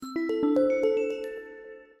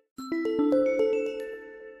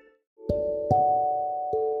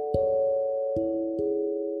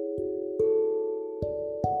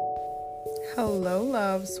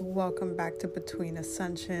loves, welcome back to Between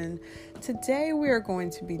Ascension. Today we are going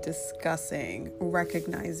to be discussing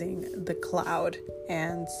recognizing the cloud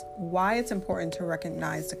and why it's important to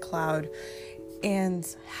recognize the cloud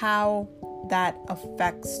and how that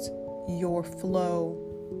affects your flow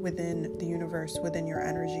within the universe, within your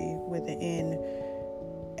energy, within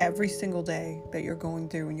every single day that you're going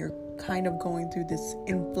through, and you're kind of going through this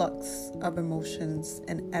influx of emotions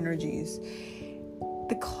and energies.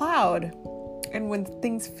 The cloud, and when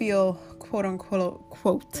things feel quote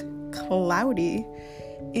unquote cloudy,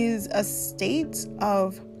 is a state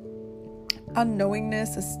of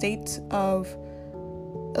unknowingness, a state of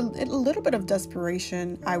a little bit of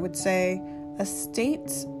desperation, I would say, a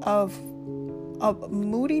state of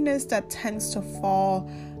moodiness that tends to fall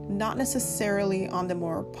not necessarily on the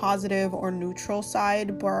more positive or neutral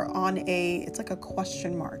side, but on it's like a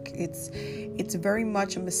question mark. It's very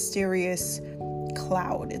much a mysterious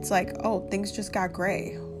cloud. It's like, oh, things just got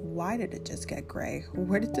gray. Why did it just get gray?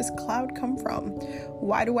 Where did this cloud come from?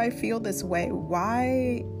 Why do I feel this way?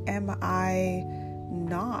 Why am I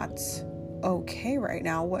not okay right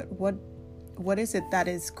now? What is it that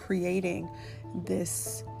is creating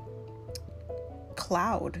this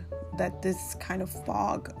cloud, that this kind of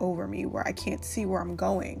fog over me where I can't see where I'm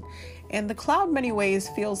going? And the cloud, in many ways,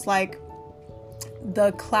 feels like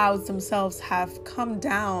the clouds themselves have come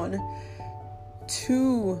down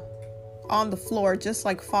on the floor, just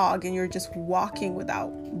like fog, and you're just walking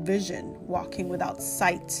without vision, walking without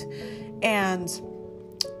sight. And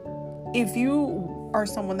if you are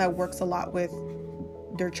someone that works a lot with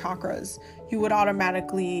their chakras, you would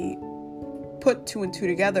automatically put two and two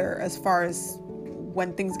together as far as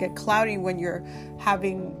when things get cloudy, when you're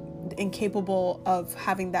incapable of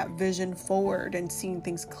having that vision forward and seeing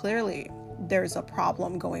things clearly, there's a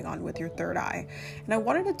problem going on with your third eye. And I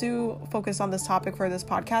wanted to focus on this topic for this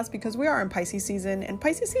podcast because we are in Pisces season, and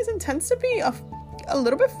Pisces season tends to be a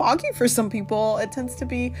little bit foggy for some people. It tends to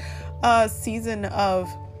be a season of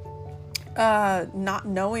not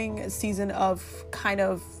knowing, a season of kind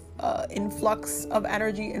of influx of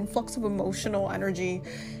energy, influx of emotional energy,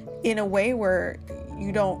 in a way where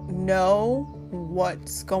you don't know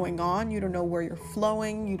what's going on. You don't know where you're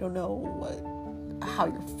flowing. You don't know how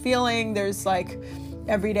you're feeling. There's like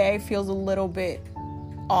every day feels a little bit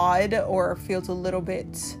odd, or feels a little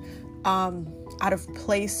bit out of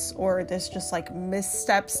place, or there's just like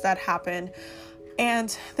missteps that happen.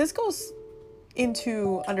 And this goes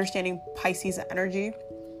into understanding Pisces energy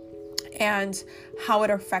and how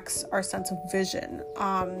it affects our sense of vision.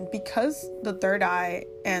 Because the third eye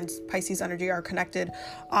and Pisces energy are connected,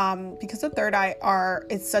 because the third eye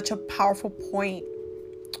it's such a powerful point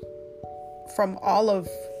from all of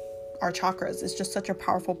our chakras. It's just such a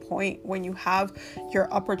powerful point. When you have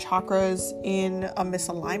your upper chakras in a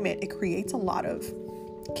misalignment, it creates a lot of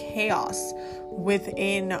chaos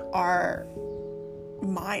within our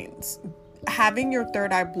minds. Having your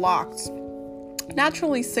third eye blocked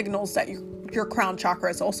naturally signals that your crown chakra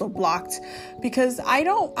is also blocked, because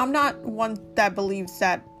I'm not one that believes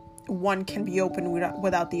that one can be open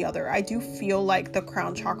without the other. I do feel like the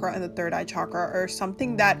crown chakra and the third eye chakra are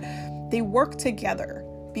something that they work together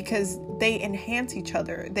because they enhance each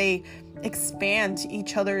other. They expand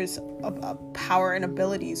each other's power and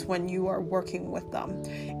abilities when you are working with them.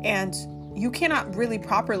 And you cannot really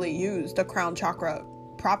properly use the crown chakra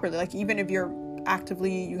properly. Like, even if you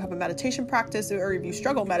have a meditation practice, or if you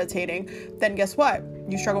struggle meditating, then guess what?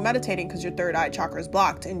 You struggle meditating because your third eye chakra is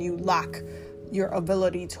blocked, and you lack your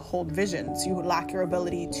ability to hold visions. You lack your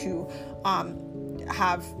ability to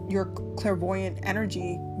have your clairvoyant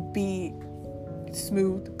energy be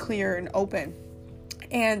smooth, clear, and open.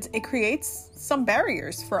 And it creates some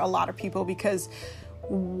barriers for a lot of people, because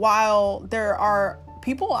while there are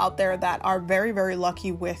people out there that are very, very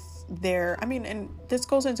lucky with and this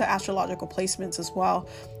goes into astrological placements as well,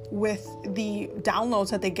 with the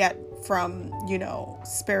downloads that they get from,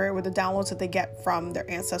 spirit, with the downloads that they get from their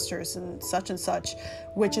ancestors and such,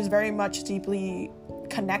 which is very much deeply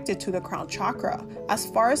connected to the crown chakra. As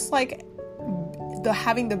far as like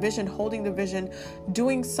having the vision, holding the vision,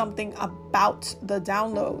 doing something about the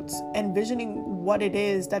downloads, envisioning what it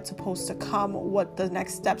is that's supposed to come, what the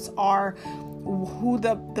next steps are, who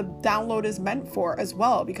the download is meant for as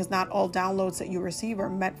well, because not all downloads that you receive are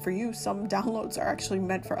meant for you. Some downloads are actually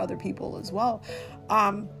meant for other people as well.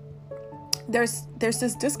 There's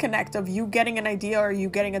this disconnect of you getting an idea or you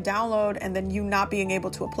getting a download and then you not being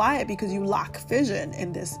able to apply it because you lack vision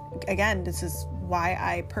in this. Again, this is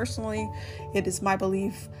why it is my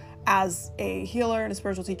belief as a healer and a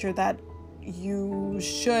spiritual teacher that you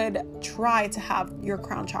should try to have your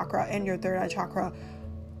crown chakra and your third eye chakra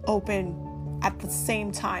open at the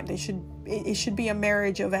same time. It should be a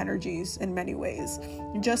marriage of energies in many ways.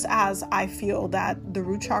 Just as I feel that the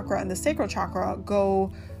root chakra and the sacral chakra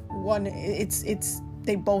go one,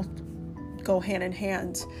 they both go hand in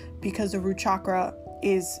hand, because the root chakra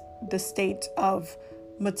is the state of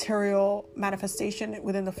material manifestation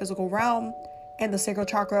within the physical realm, and the sacral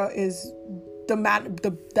chakra is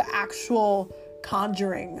the actual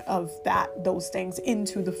conjuring of those things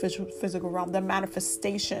into the physical realm, the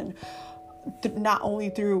manifestation, not only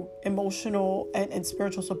through emotional and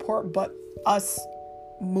spiritual support, but us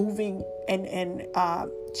moving and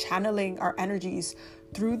channeling our energies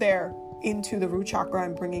through there into the root chakra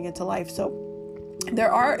and bringing it to life. So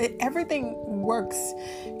everything works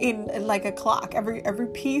in like a clock. Every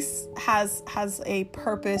piece has a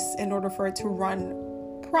purpose in order for it to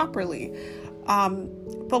run properly.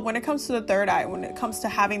 But when it comes to the third eye, when it comes to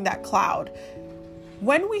having that cloud,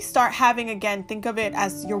 when we start having, again, think of it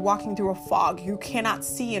as you're walking through a fog. You cannot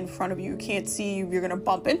see in front of you. You can't see if you're going to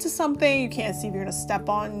bump into something. You can't see if you're going to step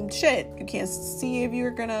on shit. You can't see if you're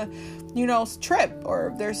going to, trip, or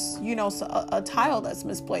if there's, a tile that's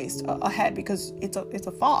misplaced ahead, because it's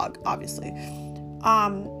a fog, obviously.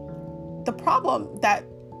 The problem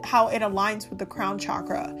how it aligns with the crown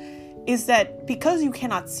chakra is that because you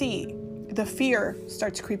cannot see, the fear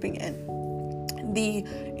starts creeping in. The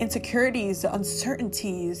insecurities, the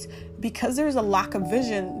uncertainties, because there's a lack of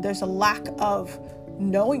vision, there's a lack of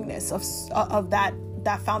knowingness of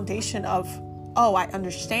that foundation of, oh, I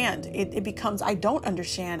understand. It becomes, I don't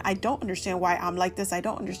understand why I'm like this. I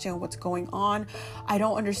don't understand what's going on. I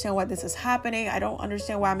don't understand why this is happening. I don't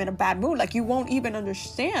understand why I'm in a bad mood. Like, you won't even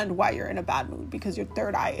understand why you're in a bad mood, because your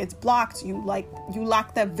third eye, it's blocked. You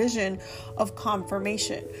lack that vision of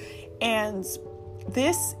confirmation. And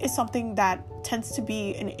this is something that tends to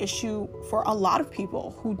be an issue for a lot of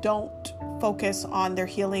people who don't focus on their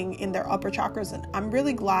healing in their upper chakras. And I'm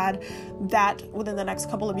really glad that within the next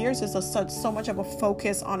couple of years, there's so much of a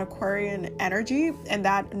focus on Aquarian energy, and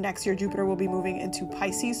that next year Jupiter will be moving into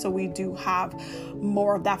Pisces. So we do have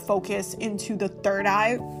more of that focus into the third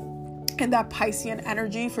eye and that Piscean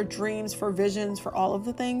energy for dreams, for visions, for all of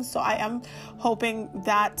the things. So I am hoping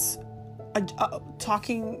that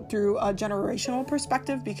talking through a generational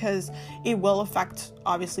perspective, because it will affect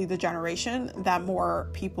obviously the generation, that more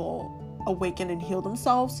people awaken and heal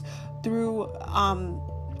themselves through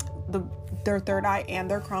their third eye and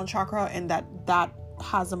their crown chakra, and that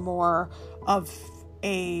has a more of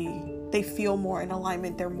they feel more in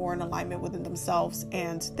alignment. They're more in alignment within themselves,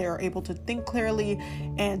 and they're able to think clearly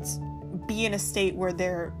and be in a state where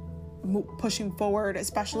they're pushing forward,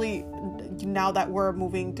 especially now that we're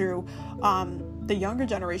moving through the younger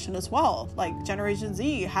generation as well. Like, Generation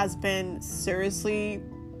Z has been seriously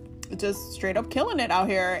just straight up killing it out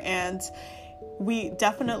here, and we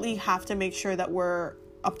definitely have to make sure that we're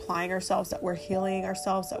applying ourselves, that we're healing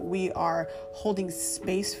ourselves, that we are holding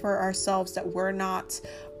space for ourselves, that we're not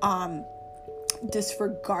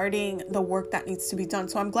disregarding the work that needs to be done.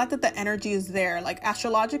 So I'm glad that the energy is there. Like,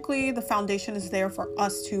 astrologically, the foundation is there for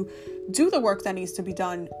us to do the work that needs to be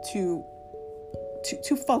done to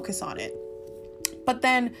focus on it. But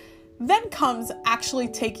then comes actually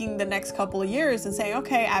taking the next couple of years and saying,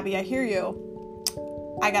 okay, Abby, I hear you.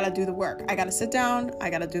 I got to do the work. I got to sit down. I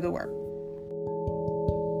got to do the work.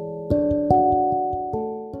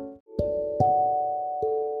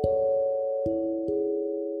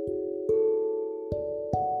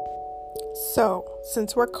 So,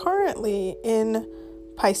 since we're currently in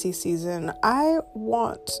Pisces season, I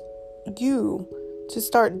want you to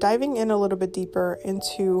start diving in a little bit deeper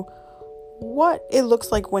into what it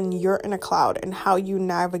looks like when you're in a cloud and how you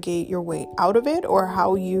navigate your way out of it, or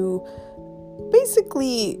how you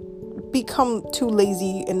basically become too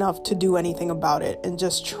lazy enough to do anything about it and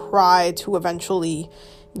just try to eventually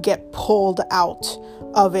get pulled out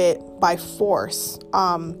of it by force.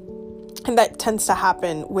 And that tends to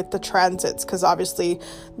happen with the transits, because obviously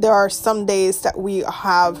there are some days that we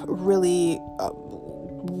have really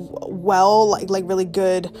like really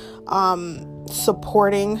good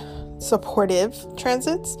supportive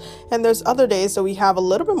transits, and there's other days that we have a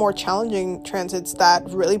little bit more challenging transits that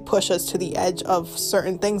really push us to the edge of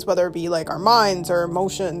certain things, whether it be like our minds or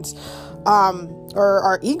emotions, or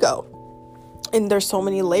our ego. And there's so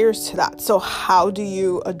many layers to that. So how do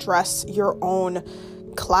you address your own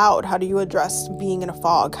cloud? How do you address being in a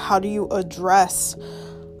fog? How do you address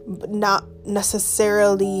not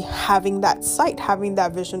necessarily having that sight, having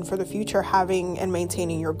that vision for the future, having and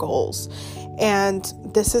maintaining your goals? And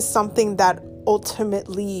this is something that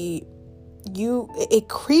ultimately it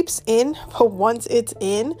creeps in, but once it's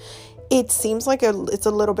in, it seems like it's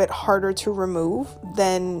a little bit harder to remove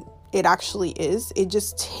than it actually is. It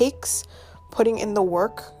just takes putting in the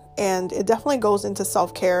work, and it definitely goes into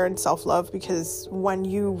self-care and self-love, because when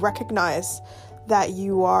you recognize that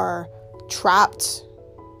you are trapped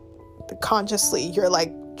consciously, you're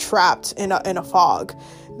like trapped in a fog,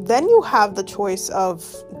 then you have the choice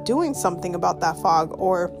of doing something about that fog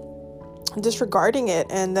or disregarding it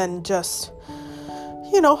and then just,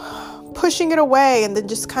 pushing it away and then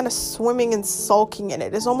just kind of swimming and sulking in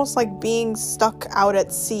it. It's almost like being stuck out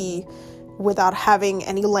at sea without having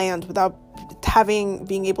any land, without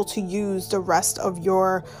being able to use the rest of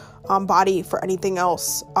your body for anything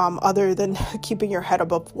else other than keeping your head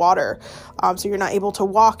above water. So you're not able to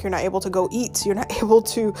walk, you're not able to go eat, you're not able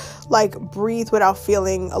to like breathe without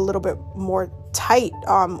feeling a little bit more tight,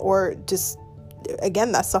 or just,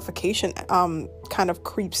 again, that suffocation kind of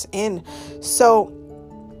creeps in. So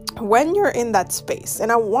when you're in that space,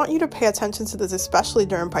 and I want you to pay attention to this, especially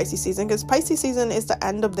during Pisces season, because Pisces season is the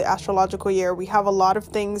end of the astrological year. We have a lot of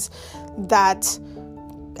things that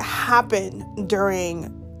happen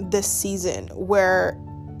during this season where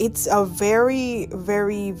it's a very,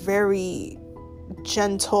 very, very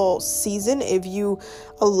gentle season if you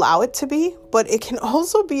allow it to be, but it can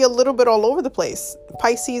also be a little bit all over the place.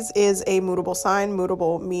 Pisces is a mutable sign,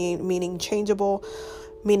 meaning changeable,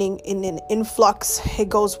 meaning in an influx. It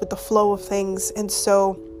goes with the flow of things. And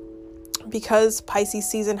so because Pisces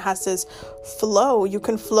season has this flow, you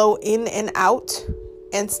can flow in and out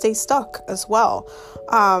and stay stuck as well,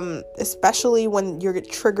 especially when you're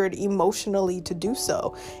triggered emotionally to do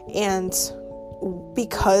so. And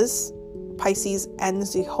because Pisces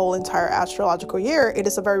ends the whole entire astrological year, it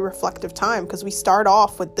is a very reflective time, because we start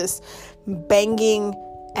off with this banging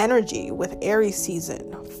energy with Aries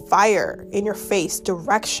season, fire in your face,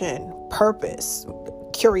 direction, purpose,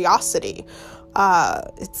 curiosity.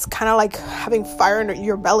 It's kind of like having fire in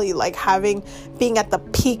your belly, like being at the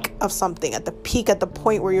peak of something, at the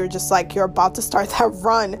point where you're just like, you're about to start that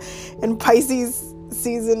run, and Pisces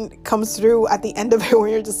season comes through at the end of it, where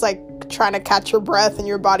you're just like trying to catch your breath and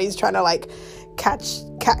your body's trying to like catch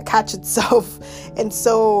itself. And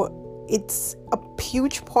so it's a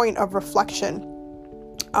huge point of reflection,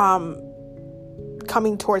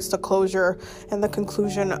 coming towards the closure and the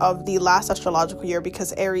conclusion of the last astrological year,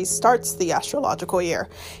 because Aries starts the astrological year.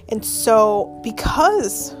 And so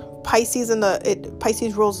because Pisces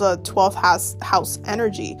Pisces rules the 12th house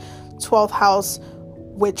energy, 12th house,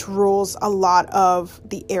 which rules a lot of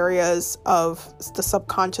the areas of the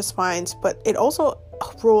subconscious minds, but it also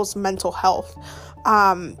rules mental health.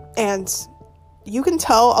 And you can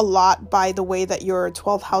tell a lot by the way that your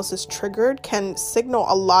 12th house is triggered, can signal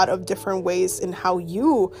a lot of different ways in how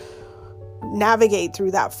you navigate through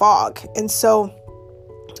that fog. And so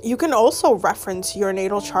you can also reference your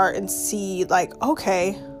natal chart and see like,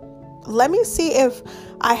 okay, let me see if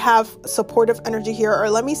I have supportive energy here, or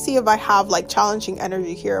let me see if I have like challenging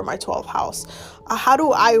energy here in my 12th house. How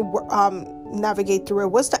do I navigate through it?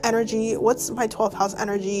 What's the energy? What's my 12th house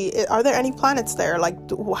energy? Are there any planets there? Like,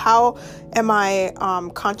 how am I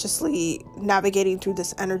consciously navigating through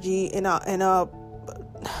this energy in a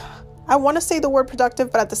I want to say the word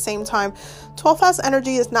productive, but at the same time, 12th house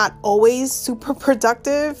energy is not always super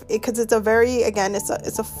productive, because it's a very, again, it's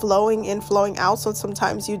a flowing in, flowing out. So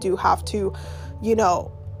sometimes you do have to,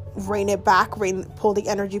 rein it back, pull the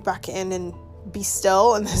energy back in and be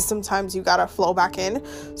still. And then sometimes you gotta flow back in.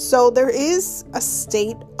 So there is a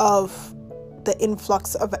state of the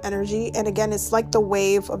influx of energy. And again, it's like the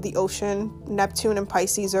wave of the ocean. Neptune and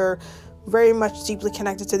Pisces are very much deeply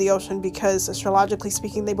connected to the ocean, because astrologically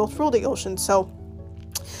speaking, they both rule the ocean. So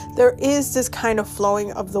there is this kind of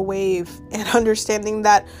flowing of the wave, and understanding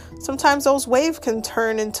that sometimes those waves can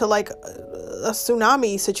turn into like a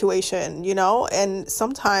tsunami situation, and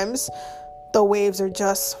sometimes the waves are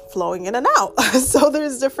just flowing in and out. So there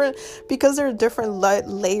are different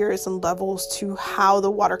layers and levels to how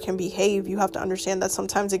the water can behave. You have to understand that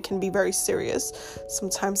sometimes it can be very serious.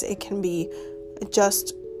 Sometimes it can be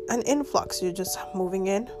just an influx. You're just moving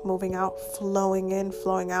in, moving out, flowing in,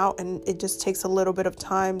 flowing out. And it just takes a little bit of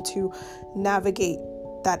time to navigate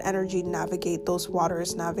that energy, navigate those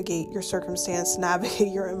waters, navigate your circumstance,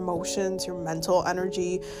 navigate your emotions, your mental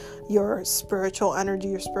energy, your spiritual energy,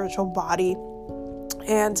 your spiritual body.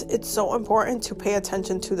 And it's so important to pay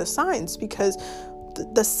attention to the signs, because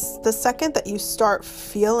the second that you start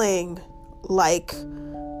feeling like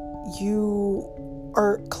you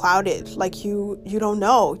are clouded, like you don't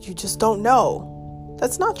know, you just don't know,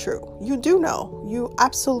 that's not true. You do know. You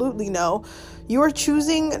absolutely know. You are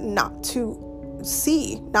choosing not to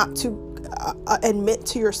see, not to admit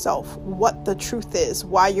to yourself what the truth is,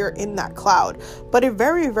 why you're in that cloud. But it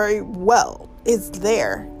very, very well is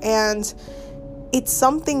there, and it's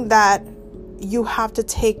something that you have to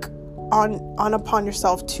take on upon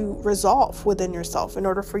yourself to resolve within yourself in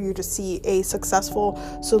order for you to see a successful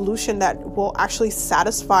solution that will actually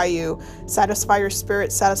satisfy you, satisfy your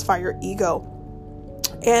spirit, satisfy your ego.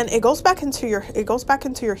 And it goes back into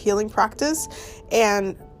your healing practice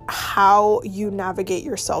and how you navigate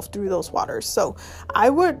yourself through those waters. So I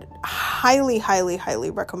would highly, highly,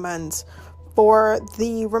 highly recommend for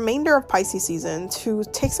the remainder of Pisces season to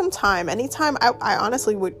take some time. Anytime, I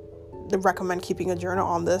honestly would recommend keeping a journal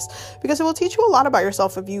on this, because it will teach you a lot about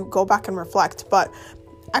yourself if you go back and reflect. But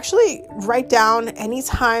actually write down any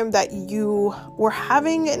time that you were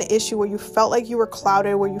having an issue where you felt like you were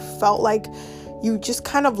clouded, where you felt like you just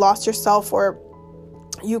kind of lost yourself, or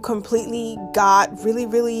you completely got really,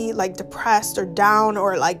 really like depressed or down,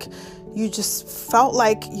 or like you just felt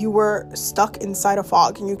like you were stuck inside a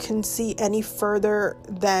fog and you couldn't see any further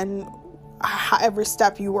than every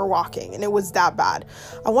step you were walking, and it was that bad.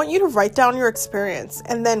 I want you to write down your experience,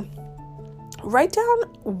 and then write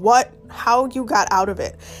down how you got out of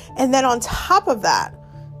it. And then on top of that,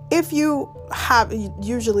 if you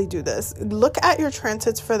usually do this, look at your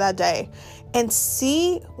transits for that day and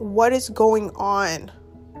see what is going on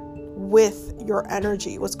with your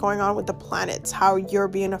energy, what's going on with the planets, how you're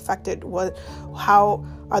being affected, how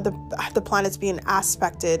are the planets being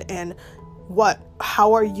aspected, and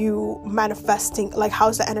how are you manifesting, like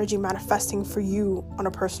how's the energy manifesting for you on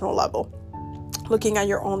a personal level. Looking at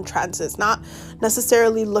your own transits, not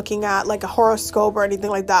necessarily looking at like a horoscope or anything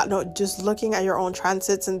like that. No, just looking at your own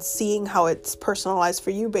transits and seeing how it's personalized for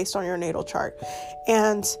you based on your natal chart.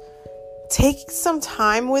 And take some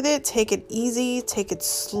time with it. Take it easy, take it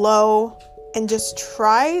slow, and just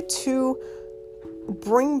try to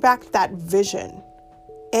bring back that vision.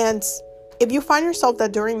 And if you find yourself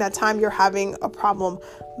that during that time you're having a problem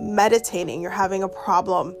meditating, you're having a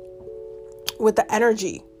problem with the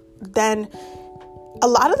energy, then a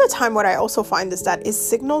lot of the time what I also find is that it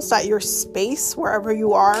signals that your space, wherever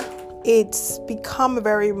you are, it's become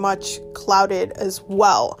very much clouded as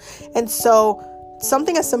well. And so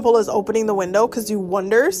something as simple as opening the window because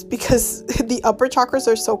the upper chakras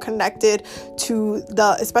are so connected to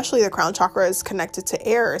especially the crown chakra is connected to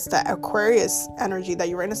air. It's the Aquarius energy, that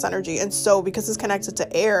Uranus energy. And so because it's connected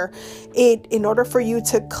to air, in order for you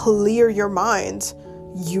to clear your mind,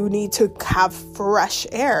 you need to have fresh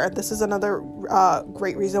air. This is another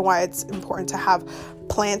great reason why it's important to have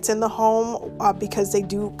plants in the home, because they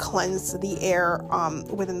do cleanse the air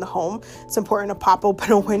within the home. It's important to pop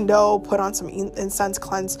open a window, put on some incense,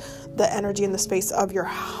 cleanse the energy in the space of your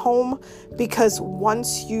home, because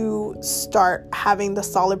once you start having the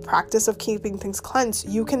solid practice of keeping things cleansed,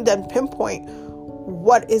 you can then pinpoint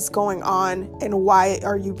what is going on and why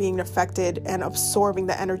are you being affected and absorbing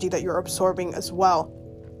the energy that you're absorbing as well.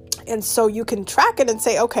 And so you can track it and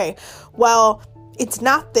say, okay, well, it's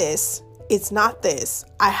not this.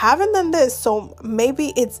 I haven't done this, so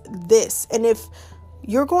maybe it's this. And if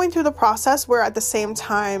you're going through the process where at the same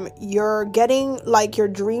time you're getting like your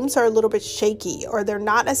dreams are a little bit shaky, or they're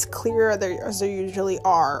not as clear as they usually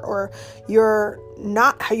are, or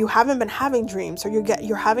you haven't been having dreams, or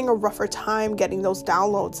you're having a rougher time getting those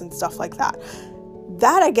downloads and stuff like that.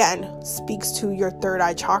 That again speaks to your third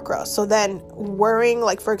eye chakra. So then wearing,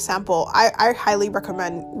 like, for example, I highly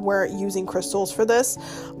recommend using crystals for this.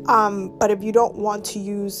 But if you don't want to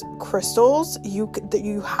use crystals,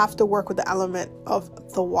 you have to work with the element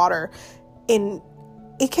of the water.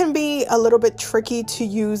 It can be a little bit tricky to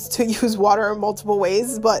use water in multiple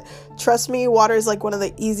ways, but trust me, water is like one of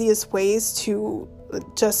the easiest ways to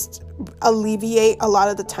just alleviate a lot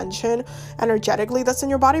of the tension energetically that's in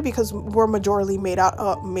your body, because we're majorly made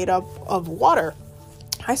up of water.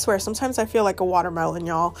 I swear, sometimes I feel like a watermelon,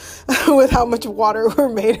 y'all, with how much water we're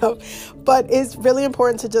made of. But it's really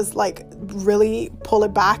important to just like really pull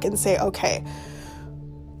it back and say, okay,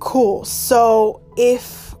 cool. So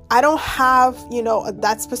if I don't have,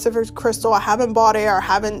 that specific crystal, I haven't bought it or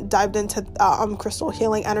haven't dived into crystal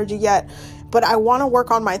healing energy yet, but I want to work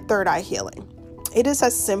on my third eye healing. It is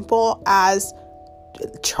as simple as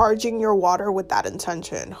charging your water with that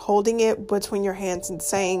intention, holding it between your hands and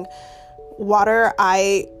saying, water,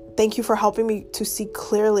 I thank you for helping me to see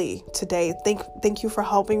clearly today. Thank you for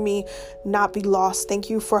helping me not be lost. Thank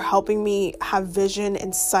you for helping me have vision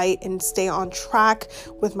and sight and stay on track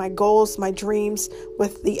with my goals, my dreams,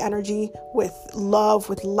 with the energy, with love,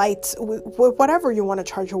 with light, with whatever you want to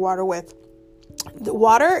charge your water with. The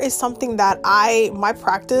water is something that my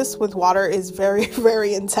practice with water is very,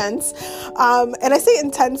 very intense. And I say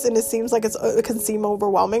intense and it can seem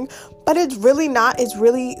overwhelming, but it's really not. It's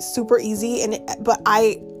really super easy. But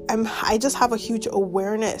I I just have a huge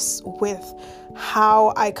awareness with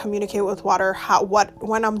how I communicate with water,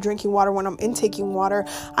 when I'm drinking water, when I'm intaking water.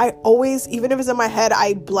 I always, even if it's in my head,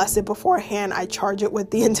 I bless it beforehand. I charge it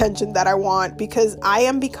with the intention that I want, because I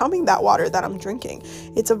am becoming that water that I'm drinking.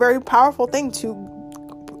 It's a very powerful thing to,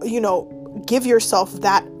 give yourself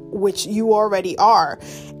that which you already are.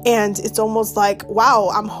 And it's almost like, wow,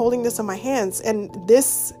 I'm holding this in my hands, and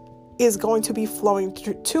this is going to be flowing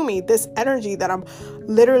to me. This energy that I'm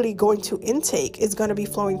literally going to intake is going to be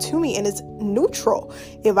flowing to me, and it's neutral.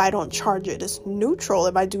 If I don't charge it, it's neutral.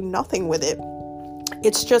 If I do nothing with it,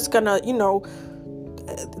 it's just gonna,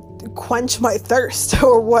 quench my thirst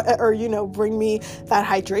or bring me that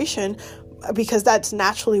hydration, because that's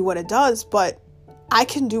naturally what it does. But I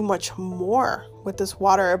can do much more with this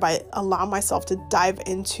water if I allow myself to dive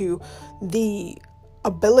into the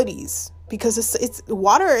abilities, because it's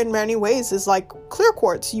water in many ways is like clear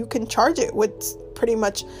quartz. You can charge it with pretty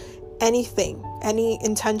much anything, any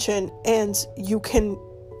intention, and you can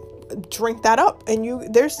drink that up.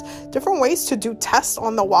 And there's different ways to do tests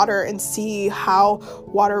on the water and see how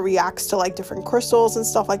water reacts to like different crystals and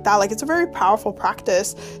stuff like that. Like, it's a very powerful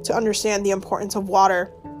practice to understand the importance of water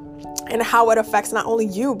and how it affects not only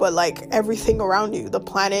you, but like everything around you, the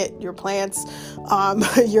planet, your plants,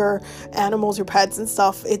 your animals, your pets and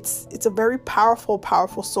stuff. It's a very powerful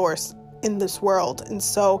source in this world. And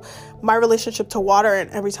so my relationship to water,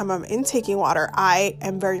 and every time I'm intaking water, I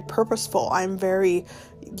am very purposeful. I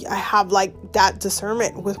have like that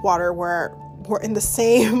discernment with water where we're in the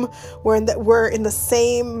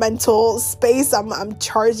same mental space. I'm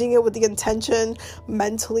charging it with the intention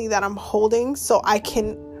mentally that I'm holding, so I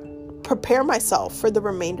can prepare myself for the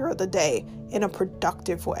remainder of the day in a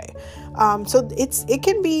productive way. So it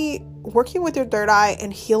can be working with your third eye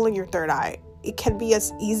and healing your third eye. It can be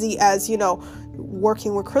as easy as,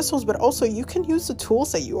 working with crystals, but also you can use the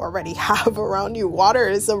tools that you already have around you. Water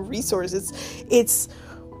is a resource. It's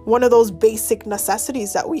one of those basic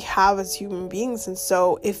necessities that we have as human beings. And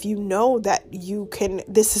so if you know that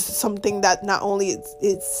this is something that not only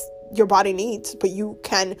it's your body needs, but you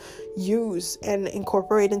can use and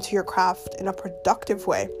incorporate into your craft in a productive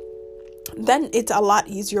way, then it's a lot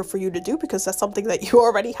easier for you to do, because that's something that you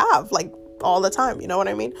already have like all the time. You know what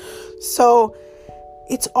I mean? So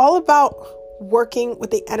it's all about working with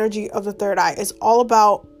the energy of the third eye. It's all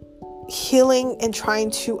about healing and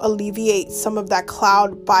trying to alleviate some of that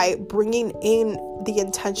cloud by bringing in the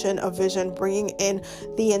intention of vision, bringing in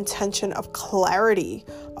the intention of clarity,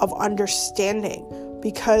 of understanding.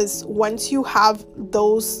 Because once you have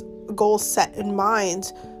those goals set in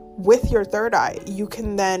mind with your third eye, you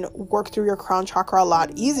can then work through your crown chakra a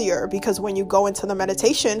lot easier, because when you go into the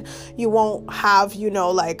meditation, you won't have,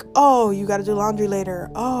 like, oh, you got to do laundry later.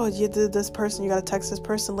 Oh, you did this person, you got to text this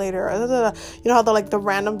person later. You know how the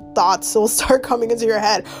random thoughts will start coming into your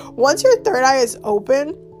head. Once your third eye is open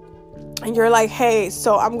and you're like, hey,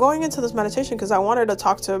 so I'm going into this meditation because I wanted to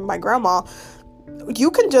talk to my grandma.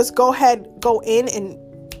 You can just go in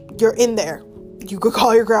and you're in there. You could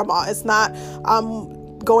call your grandma. It's not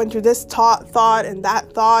going through this thought and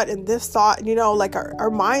that thought and this thought. Like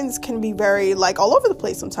our minds can be very like all over the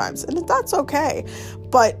place sometimes, and that's okay.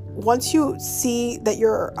 But once you see that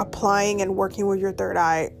you're applying and working with your third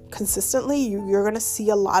eye consistently, you're going to see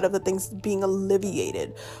a lot of the things being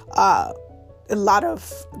alleviated, a lot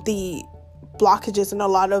of the blockages and a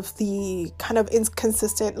lot of the kind of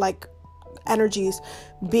inconsistent like energies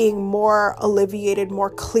being more alleviated, more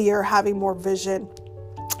clear, having more vision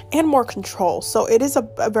and more control. So it is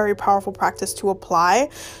a very powerful practice to apply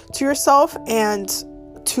to yourself and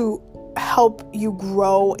to help you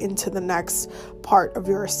grow into the next part of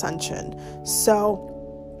your ascension. So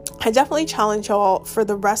I definitely challenge y'all for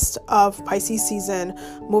the rest of Pisces season,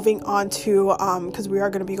 moving on to, because we are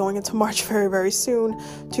going to be going into March very, very soon,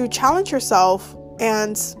 to challenge yourself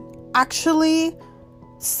and actually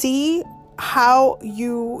see how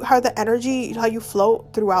the energy, how you flow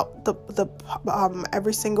throughout the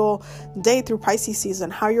every single day through Pisces season,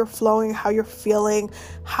 how you're flowing, how you're feeling,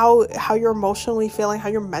 how you're emotionally feeling, how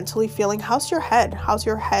you're mentally feeling. How's your head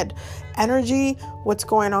energy? What's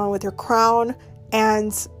going on with your crown?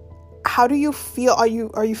 And how do you feel? Are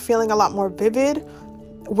you feeling a lot more vivid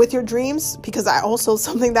with your dreams? Because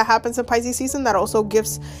something that happens in Pisces season that also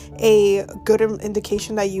gives a good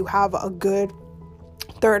indication that you have a good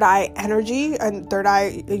third eye energy, and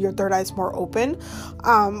your third eye is more open.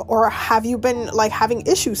 Or have you been like having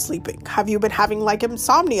issues sleeping? Have you been having like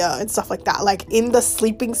insomnia and stuff like that, like in the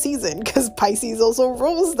sleeping season? Because Pisces also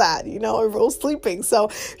rules that, it rules sleeping. So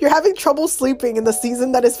if you're having trouble sleeping in the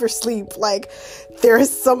season that is for sleep, like there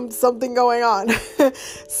is something going on.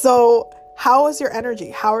 So how is your energy?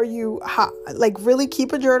 How are you, really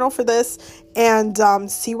keep a journal for this and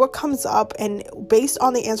see what comes up. And based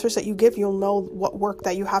on the answers that you give, you'll know what work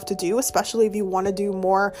that you have to do, especially if you want to do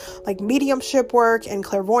more like mediumship work and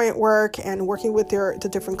clairvoyant work and working with the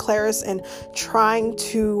different clairs and trying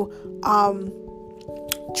to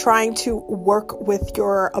work with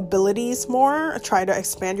your abilities more, try to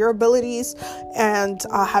expand your abilities, and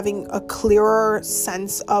having a clearer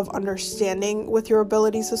sense of understanding with your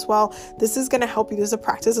abilities as well. This is going to help you. This is a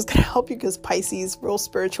practice that's going to help you because Pisces, real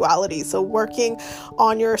spirituality. So working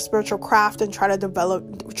on your spiritual craft and trying to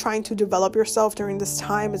develop yourself during this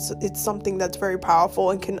time, it's something that's very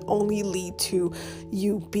powerful and can only lead to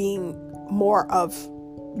you being more of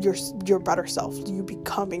your better self, you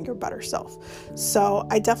becoming your better self. So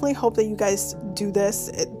I definitely hope that you guys do this,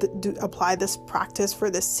 apply this practice for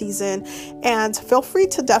this season, and feel free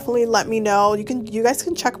to definitely let me know. You guys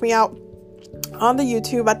can check me out on the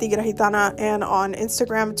YouTube at Tigre Gitana and on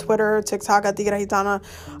Instagram, Twitter, TikTok at Tigre Gitana.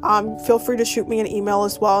 Feel free to shoot me an email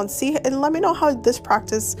as well and let me know how this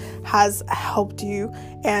practice has helped you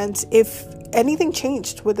and if anything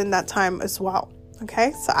changed within that time as well.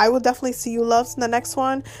 Okay, so I will definitely see you loves in the next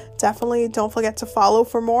one. Definitely don't forget to follow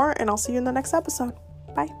for more, and I'll see you in the next episode.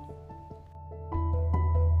 Bye.